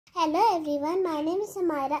Hello everyone, my name is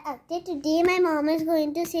Samira Akhtar. Today my mom is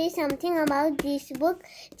going to say something about this book,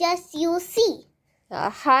 Just You See.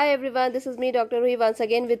 Hi everyone, this is me Dr. Ruhi once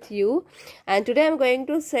again with you, and today I'm going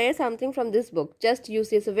to say something from this book, Just You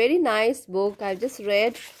See. It's a very nice book I've just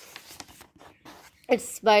read.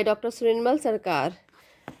 It's by Dr. Surinmal Sarkar.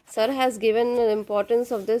 Sir has given the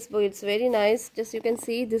importance of this book. It's very nice. Just you can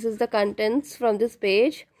see this is the contents from this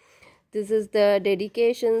page. This is the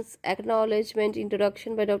dedications, acknowledgement,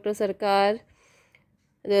 introduction by Dr. Sarkar.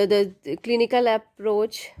 The clinical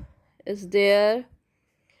approach is there.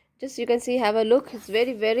 Just you can see, have a look. It's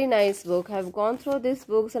very nice book. I've gone through these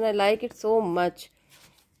books and I like it so much.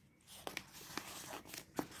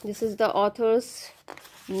 This is the author's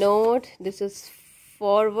note. This is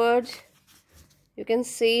forward. You can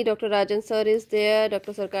see Dr. Rajan sir is there.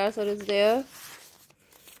 Dr. Sarkar sir is there.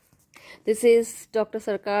 This is Dr.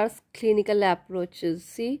 Sarkar's clinical approaches.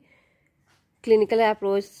 See, clinical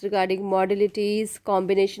approach regarding modalities,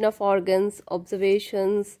 combination of organs,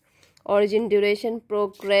 observations, origin, duration,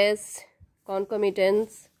 progress,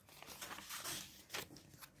 concomitants.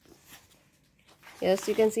 Yes,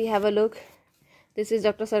 you can see, have a look. This is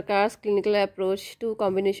Dr. Sarkar's clinical approach to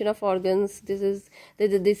combination of organs. This is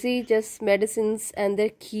just medicines and their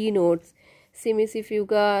keynotes.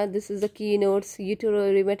 Semicifuga, this is the keynotes.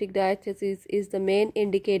 Uterorheumatic diathesis is the main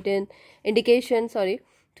indication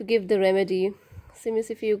to give the remedy.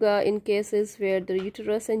 Semicifuga, in cases where the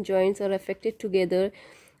uterus and joints are affected together,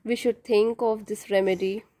 we should think of this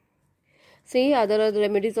remedy. See, other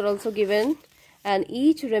remedies are also given, and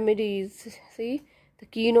each remedy is, see, the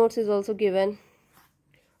keynotes is also given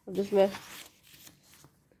of this method.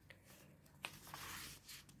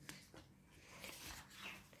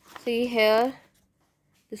 See here,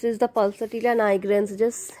 this is the pulsatilla nigrans.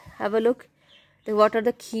 Just have a look. What are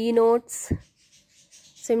the keynotes?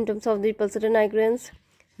 Symptoms of the pulsatilla nigrans.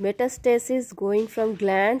 Metastasis going from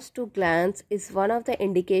glands to glands is one of the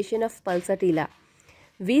indication of pulsatilla.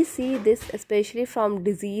 We see this especially from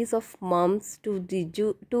disease of mumps to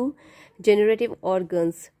generative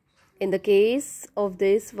organs. In the case of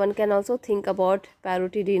this, one can also think about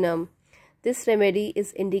parotidium. This remedy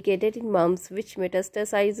is indicated in mumps which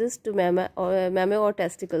metastasizes to mamma or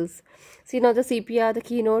testicles. See now the CPR, the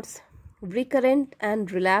keynotes. Recurrent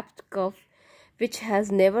and relapsed cough which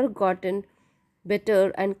has never gotten better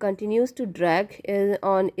and continues to drag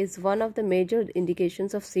on is one of the major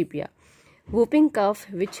indications of CPR. Whooping cough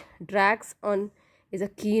which drags on is a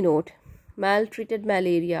keynote. Maltreated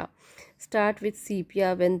malaria. Start with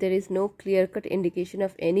CPR when there is no clear-cut indication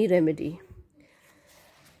of any remedy.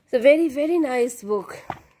 It's a very nice book.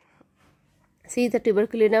 See the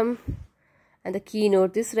tuberculum and the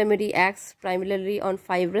keynote. This remedy acts primarily on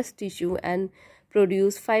fibrous tissue and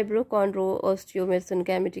produce fibrochondro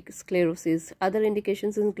osteomesenchymal sclerosis. Other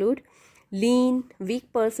indications include lean,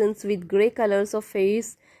 weak persons with gray colors of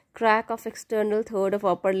face, crack of external third of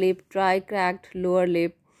upper lip, dry cracked lower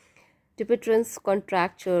lip, dipitans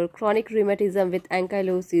contracture, chronic rheumatism with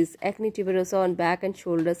ankylosis, acne tuberosa on back and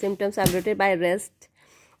shoulder. Symptoms ameliorated by rest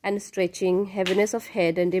and stretching, heaviness of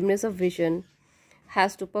head and dimness of vision.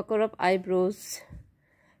 Has to pucker up eyebrows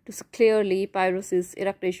to clearly, pyrosis,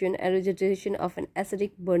 eructation, and regurgitation of an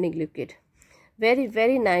acidic burning liquid.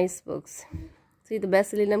 Very nice books. See the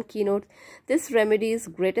bacillum keynote. This remedy's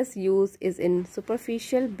greatest use is in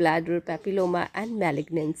superficial bladder papilloma and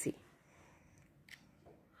malignancy.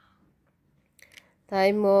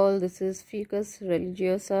 Thymol, this is Ficus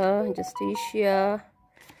religiosa, justitia.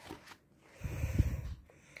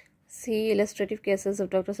 See illustrative cases of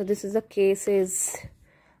Dr. Sir. This is the cases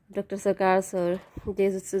Dr. Sarkar sir.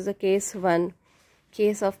 This is the case 1,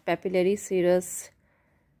 case of papillary serous.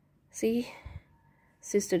 See,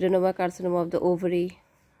 cystadenoma carcinoma of the ovary.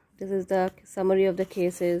 This is the summary of the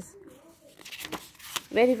cases.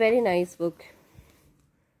 Very nice book.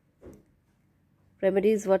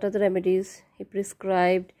 Remedies, what are the remedies he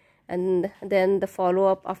prescribed, and then the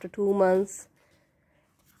follow-up after 2 months.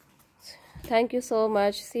 Thank you so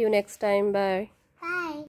much. See you next time. Bye.